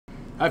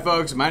Hi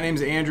folks, my name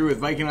is Andrew with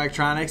Viking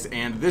Electronics,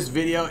 and this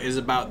video is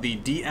about the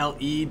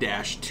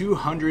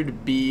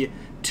DLE-200B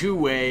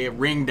two-way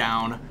ring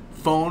down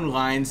phone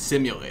line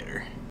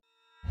simulator.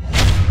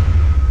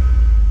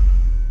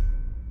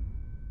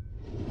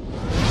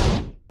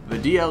 The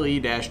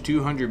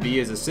DLE-200B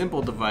is a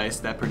simple device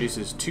that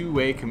produces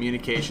two-way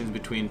communications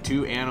between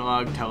two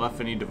analog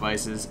telephony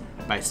devices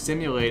by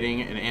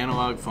simulating an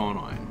analog phone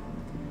line.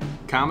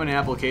 Common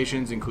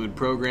applications include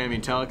programming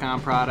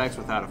telecom products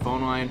without a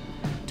phone line,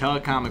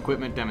 telecom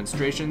equipment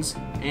demonstrations,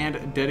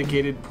 and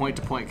dedicated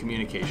point-to-point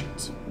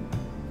communications.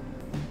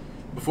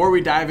 Before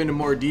we dive into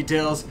more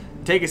details,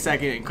 take a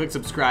second and click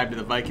subscribe to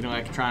the Viking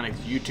Electronics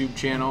YouTube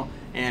channel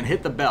and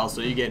hit the bell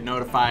so you get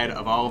notified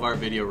of all of our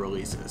video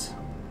releases.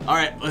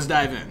 Alright, let's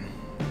dive in.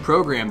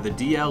 Program the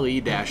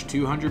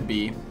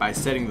DLE-200B by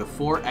setting the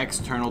 4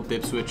 external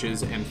dip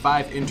switches and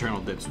 5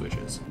 internal dip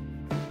switches.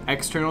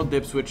 External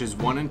dip switches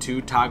 1 and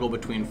 2 toggle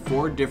between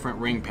 4 different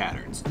ring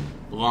patterns: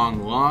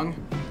 long, long,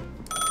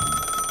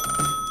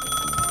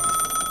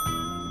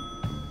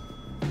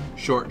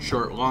 short,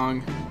 short,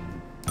 long,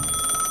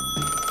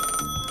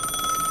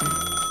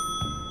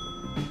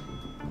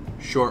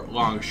 short,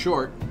 long,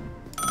 short,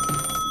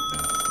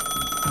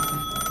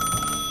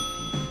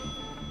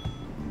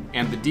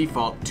 and the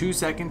default 2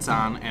 seconds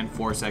on and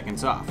 4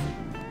 seconds off.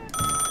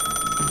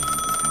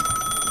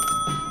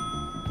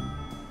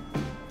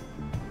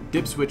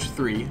 Dip switch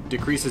 3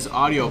 decreases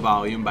audio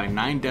volume by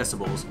 9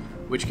 decibels,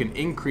 which can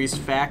increase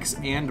fax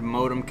and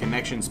modem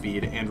connection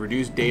speed and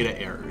reduce data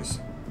errors.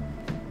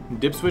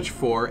 Dip switch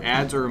 4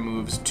 adds or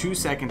removes 2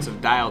 seconds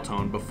of dial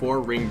tone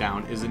before ring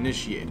down is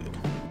initiated.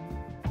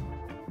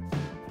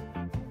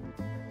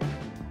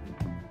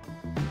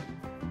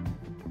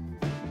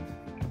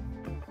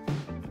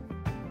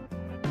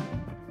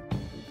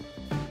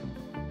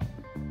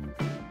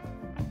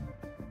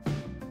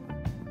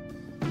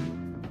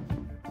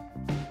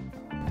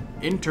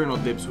 Internal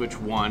dip switch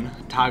 1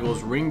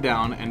 toggles ring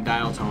down and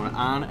dial tone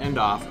on and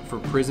off for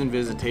prison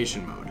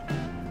visitation mode.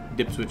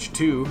 Dip switch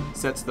 2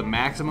 sets the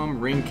maximum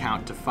ring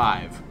count to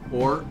 5,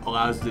 or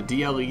allows the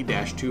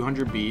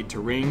DLE-200B to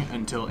ring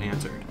until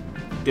answered.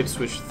 Dip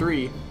switch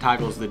 3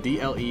 toggles the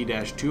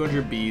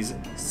DLE-200B's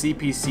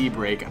CPC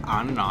break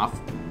on and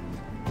off,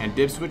 and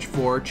dip switch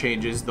 4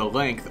 changes the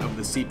length of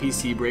the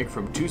CPC break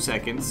from 2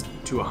 seconds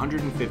to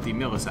 150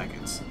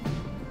 milliseconds.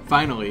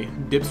 Finally,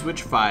 dip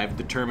switch 5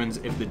 determines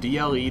if the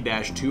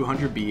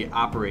DLE-200B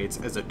operates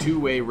as a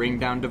two-way ring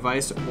down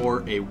device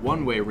or a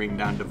one-way ring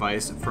down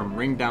device from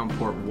ring down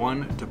port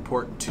 1 to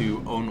port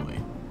 2 only.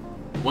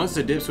 Once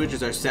the dip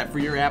switches are set for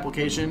your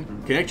application,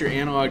 connect your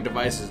analog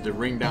devices to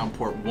ring down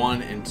port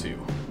 1 and 2.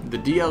 The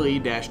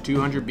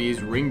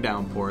DLE-200B's ring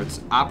down ports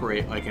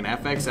operate like an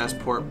FXS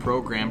port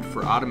programmed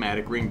for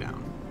automatic ring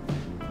down.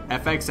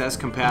 FXS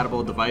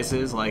compatible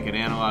devices like an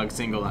analog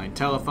single line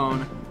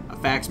telephone, a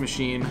fax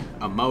machine,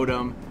 a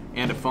modem,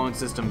 and a phone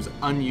system's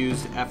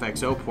unused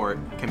FXO port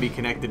can be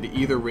connected to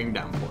either ring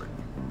down port.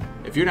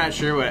 If you're not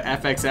sure what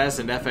FXS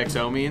and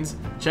FXO means,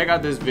 check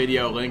out this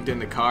video linked in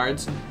the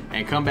cards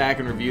and come back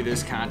and review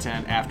this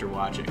content after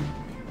watching.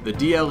 The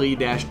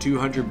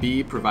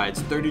DLE-200B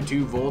provides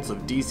 32 volts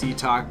of DC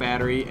talk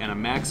battery and a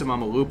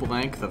maximum loop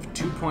length of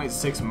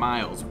 2.6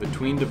 miles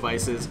between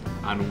devices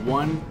on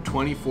one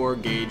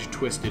 24-gauge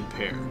twisted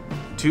pair.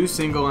 2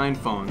 single-line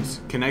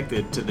phones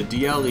connected to the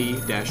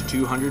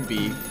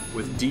DLE-200B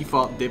with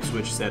default dip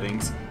switch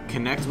settings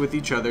connect with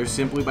each other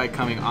simply by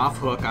coming off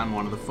hook on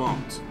one of the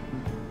phones.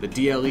 The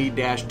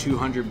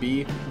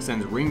DLE-200B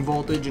sends ring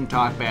voltage and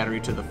talk battery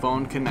to the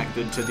phone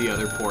connected to the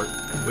other port,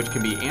 which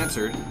can be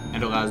answered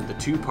and allows the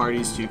two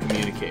parties to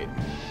communicate.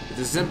 It's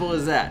as simple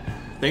as that.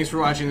 Thanks for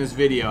watching this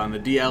video on the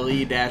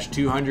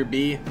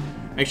DLE-200B.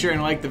 Make sure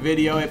and like the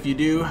video if you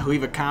do.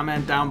 Leave a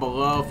comment down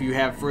below if you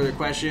have further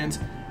questions.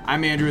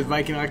 I'm Andrew with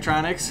Viking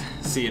Electronics.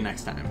 See you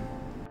next time.